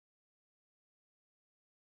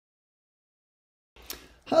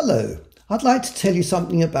Hello, I'd like to tell you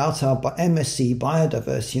something about our MSc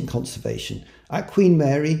Biodiversity and Conservation at Queen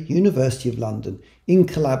Mary, University of London, in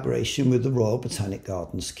collaboration with the Royal Botanic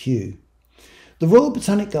Gardens Kew. The Royal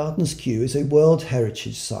Botanic Gardens Kew is a World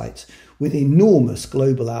Heritage Site with enormous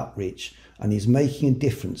global outreach and is making a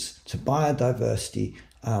difference to biodiversity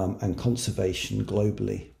and conservation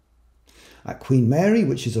globally. At Queen Mary,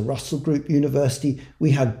 which is a Russell Group university,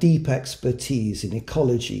 we have deep expertise in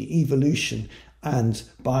ecology, evolution and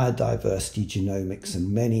biodiversity, genomics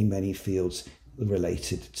and many fields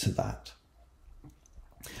related to that.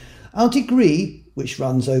 Our degree, which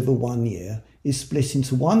runs over 1 year, is split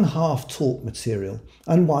into one half talk material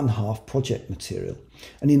and one half project material.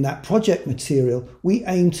 And in that project material, we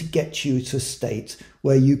aim to get you to a state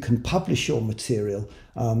where you can publish your material,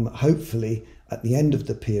 hopefully at the end of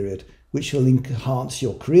the period, which will enhance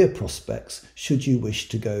your career prospects should you wish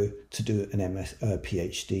to go to do an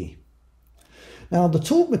PhD. Now, the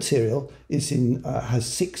talk material has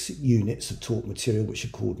 6 units of talk material, which are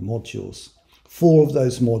called modules. 4 of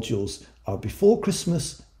those modules are before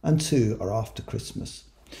Christmas and 2 are after Christmas.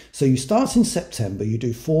 So you start in September, you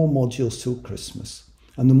do 4 modules till Christmas.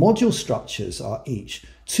 And the module structures are each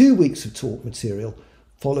 2 weeks of talk material,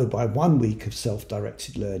 followed by 1 week of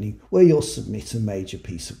self-directed learning, where you'll submit a major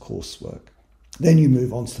piece of coursework. Then you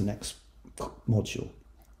move on to the next module.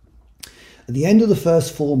 At the end of the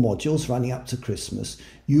first 4 modules running up to Christmas,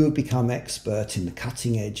 you will become expert in the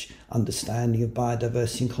cutting edge understanding of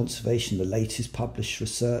biodiversity and conservation, the latest published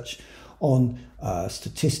research on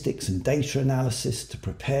statistics and data analysis to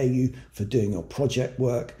prepare you for doing your project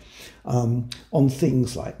work, on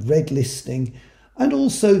things like red listing. And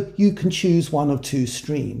also you can choose 1 of 2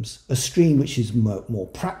 streams, a stream which is more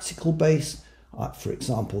practical based. For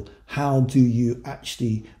example, how do you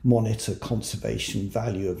actually monitor conservation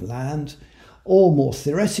value of land? Or more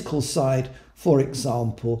theoretical side, for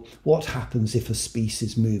example, what happens if a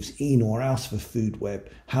species moves in or out of a food web?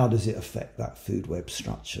 How does it affect that food web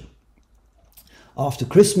structure? After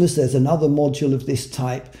Christmas, there's another module of this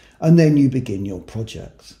type, and then you begin your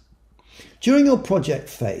project. During your project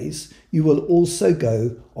phase, you will also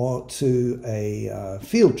go to a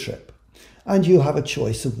field trip, and you'll have a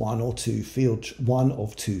choice of one of two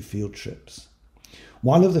field trips.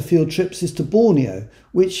 One of the field trips is to Borneo,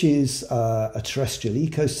 which is a terrestrial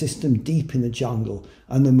ecosystem deep in the jungle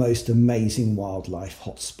and the most amazing wildlife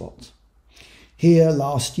hotspot. Here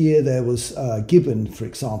last year there was a gibbon, for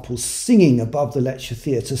example, singing above the lecture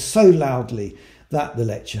theatre so loudly that the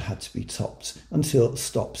lecture had to be stopped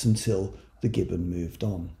until the gibbon moved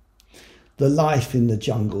on. The life in the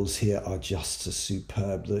jungles here are just as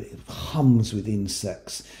superb. It hums with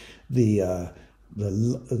insects, the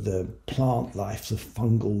plant life, the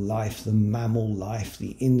fungal life, the mammal life,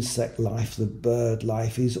 the insect life, the bird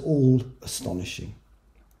life is all astonishing.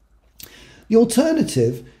 The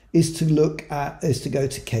alternative is to go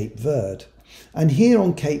to Cape Verde. And here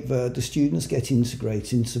on Cape Verde, the students get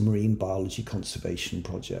integrated into marine biology conservation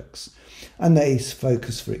projects. And they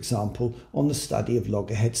focus, for example, on the study of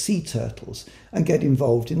loggerhead sea turtles and get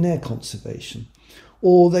involved in their conservation.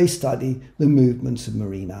 Or they study the movements of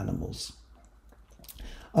marine animals.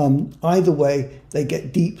 Either way, they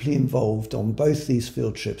get deeply involved on both these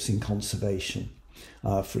field trips in conservation.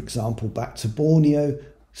 For example, back to Borneo,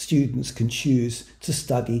 students can choose to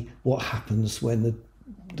study what happens when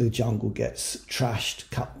the jungle gets trashed,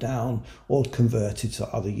 cut down or converted to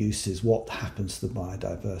other uses, what happens to the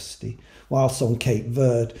biodiversity. Whilst on Cape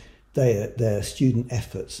Verde, their student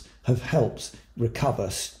efforts have helped recover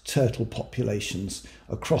turtle populations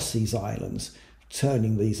across these islands,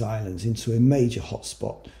 turning these islands into a major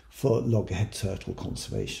hotspot for loggerhead turtle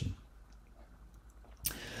conservation.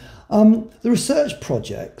 The research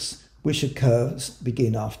projects which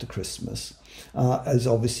begin after Christmas is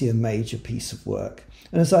obviously a major piece of work.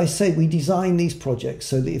 And as I say, we design these projects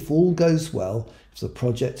so that if all goes well, if the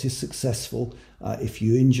project is successful, if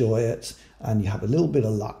you enjoy it and you have a little bit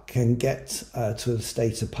of luck, can get to a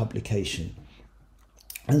state of publication.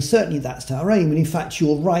 And certainly that's our aim. And in fact,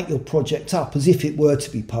 you'll write your project up as if it were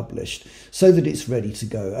to be published so that it's ready to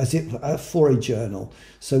go, as if for a journal.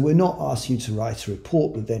 So we're not asking you to write a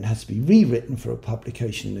report that then has to be rewritten for a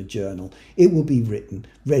publication in a journal. It will be written,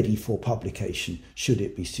 ready for publication, should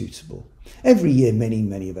it be suitable. Every year,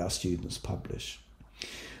 many of our students publish.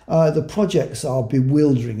 The projects are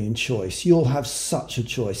bewildering in choice. You'll have such a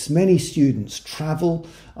choice. Many students travel,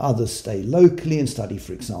 others stay locally and study,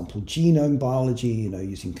 for example, genome biology,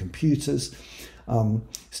 using computers.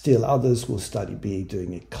 Still others will be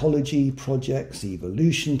doing ecology projects,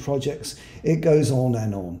 evolution projects. It goes on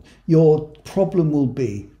and on. Your problem will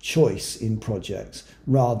be choice in projects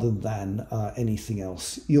rather than anything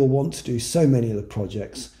else. You'll want to do so many of the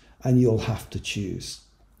projects and you'll have to choose.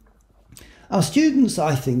 Our students,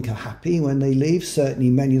 I think, are happy when they leave. Certainly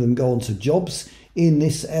many of them go on to jobs in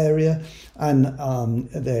this area, and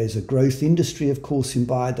there's a growth industry, of course, in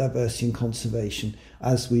biodiversity and conservation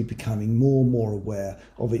as we're becoming more and more aware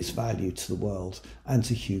of its value to the world and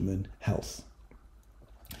to human health.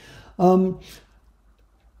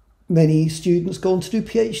 Many students go on to do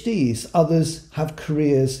PhDs. Others have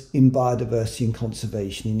careers in biodiversity and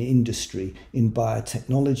conservation in industry, in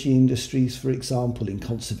biotechnology industries, for example, in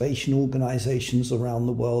conservation organisations around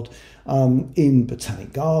the world, in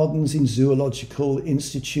botanic gardens, in zoological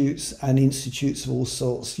institutes and institutes of all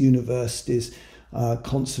sorts, universities,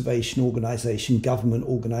 conservation organisation, government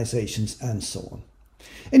organisations, and so on.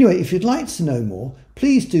 Anyway, if you'd like to know more,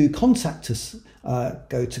 please do contact us.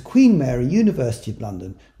 Go to Queen Mary, University of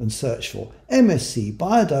London, and search for MSc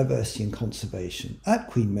Biodiversity and Conservation at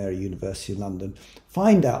Queen Mary, University of London.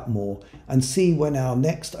 Find out more and see when our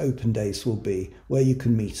next open days will be, where you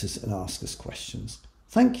can meet us and ask us questions.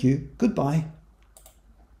 Thank you. Goodbye.